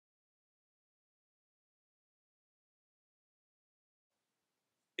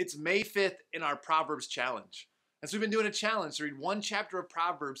It's May 5th in our Proverbs challenge. And so we've been doing a challenge to read one chapter of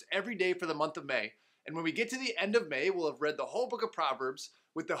Proverbs every day for the month of May. And when we get to the end of May, we'll have read the whole book of Proverbs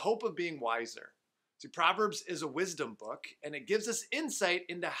with the hope of being wiser. See, Proverbs is a wisdom book, and it gives us insight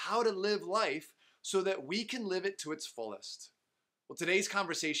into how to live life so that we can live it to its fullest. Well, today's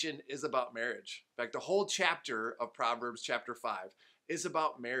conversation is about marriage. In fact, the whole chapter of Proverbs, chapter 5, is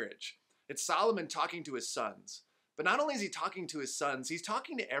about marriage. It's Solomon talking to his sons. But not only is he talking to his sons, he's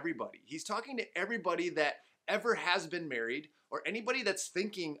talking to everybody. He's talking to everybody that ever has been married or anybody that's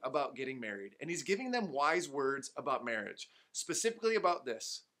thinking about getting married. And he's giving them wise words about marriage, specifically about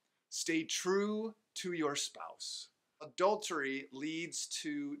this: stay true to your spouse. Adultery leads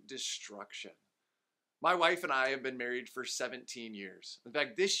to destruction. My wife and I have been married for 17 years. In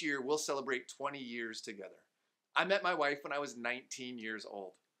fact, this year we'll celebrate 20 years together. I met my wife when I was 19 years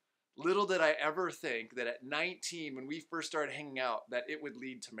old. Little did I ever think that at 19, when we first started hanging out, that it would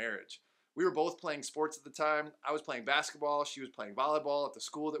lead to marriage. We were both playing sports at the time. I was playing basketball. She was playing volleyball at the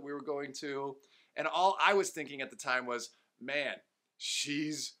school that we were going to. And all I was thinking at the time was, man,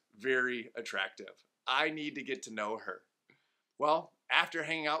 she's very attractive. I need to get to know her. Well, after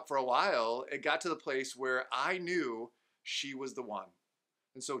hanging out for a while, it got to the place where I knew she was the one.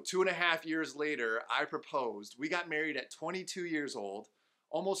 And so 2.5 years later, I proposed. We got married at 22 years old.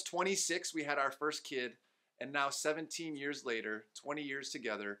 Almost 26, we had our first kid, and now 17 years later, 20 years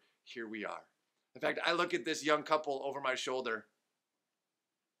together, here we are. In fact, I look at this young couple over my shoulder,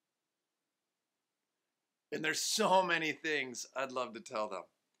 and there's so many things I'd love to tell them.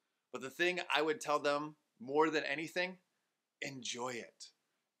 But the thing I would tell them more than anything, enjoy it.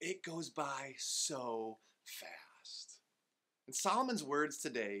 It goes by so fast. And Solomon's words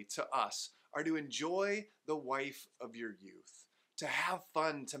today to us are to enjoy the wife of your youth, to have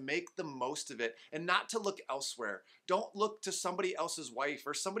fun, to make the most of it, and not to look elsewhere. Don't look to somebody else's wife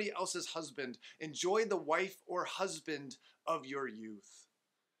or somebody else's husband. Enjoy the wife or husband of your youth.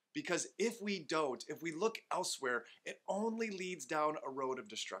 Because if we don't, if we look elsewhere, it only leads down a road of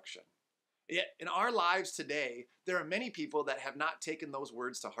destruction. Yet in our lives today, there are many people that have not taken those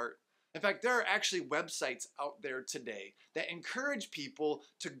words to heart. In fact, there are actually websites out there today that encourage people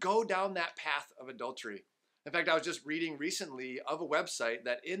to go down that path of adultery. In fact, I was just reading recently of a website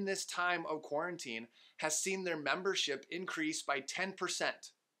that in this time of quarantine has seen their membership increase by 10%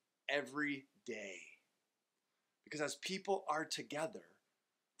 every day. Because as people are together,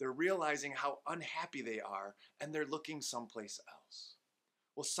 they're realizing how unhappy they are and they're looking someplace else.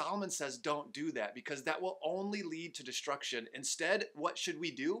 Well, Solomon says don't do that because that will only lead to destruction. Instead, what should we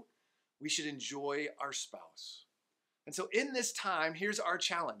do? We should enjoy our spouse. And so in this time, here's our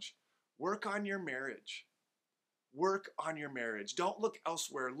challenge. Work on your marriage. Work on your marriage. Don't look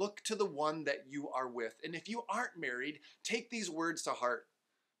elsewhere. Look to the one that you are with. And if you aren't married, take these words to heart.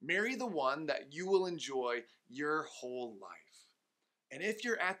 Marry the one that you will enjoy your whole life. And if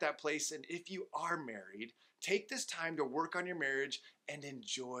you're at that place and if you are married, take this time to work on your marriage and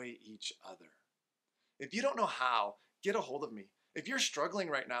enjoy each other. If you don't know how, get a hold of me. If you're struggling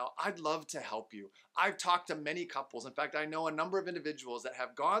right now, I'd love to help you. I've talked to many couples. In fact, I know a number of individuals that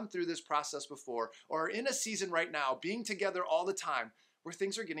have gone through this process before or are in a season right now, being together all the time, where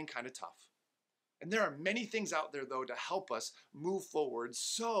things are getting kind of tough. And there are many things out there, though, to help us move forward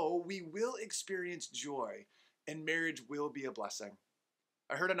so we will experience joy and marriage will be a blessing.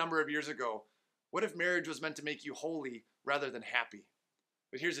 I heard a number of years ago, what if marriage was meant to make you holy rather than happy?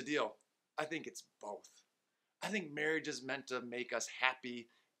 But here's the deal. I think it's both. I think marriage is meant to make us happy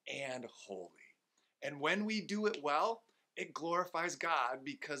and holy. And when we do it well, it glorifies God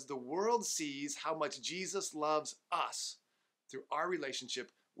because the world sees how much Jesus loves us through our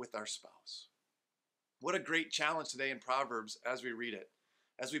relationship with our spouse. What a great challenge today in Proverbs as we read it.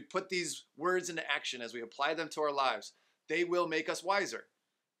 As we put these words into action, as we apply them to our lives, they will make us wiser.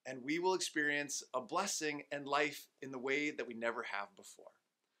 And we will experience a blessing and life in the way that we never have before.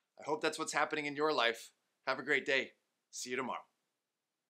 I hope that's what's happening in your life. Have a great day. See you tomorrow.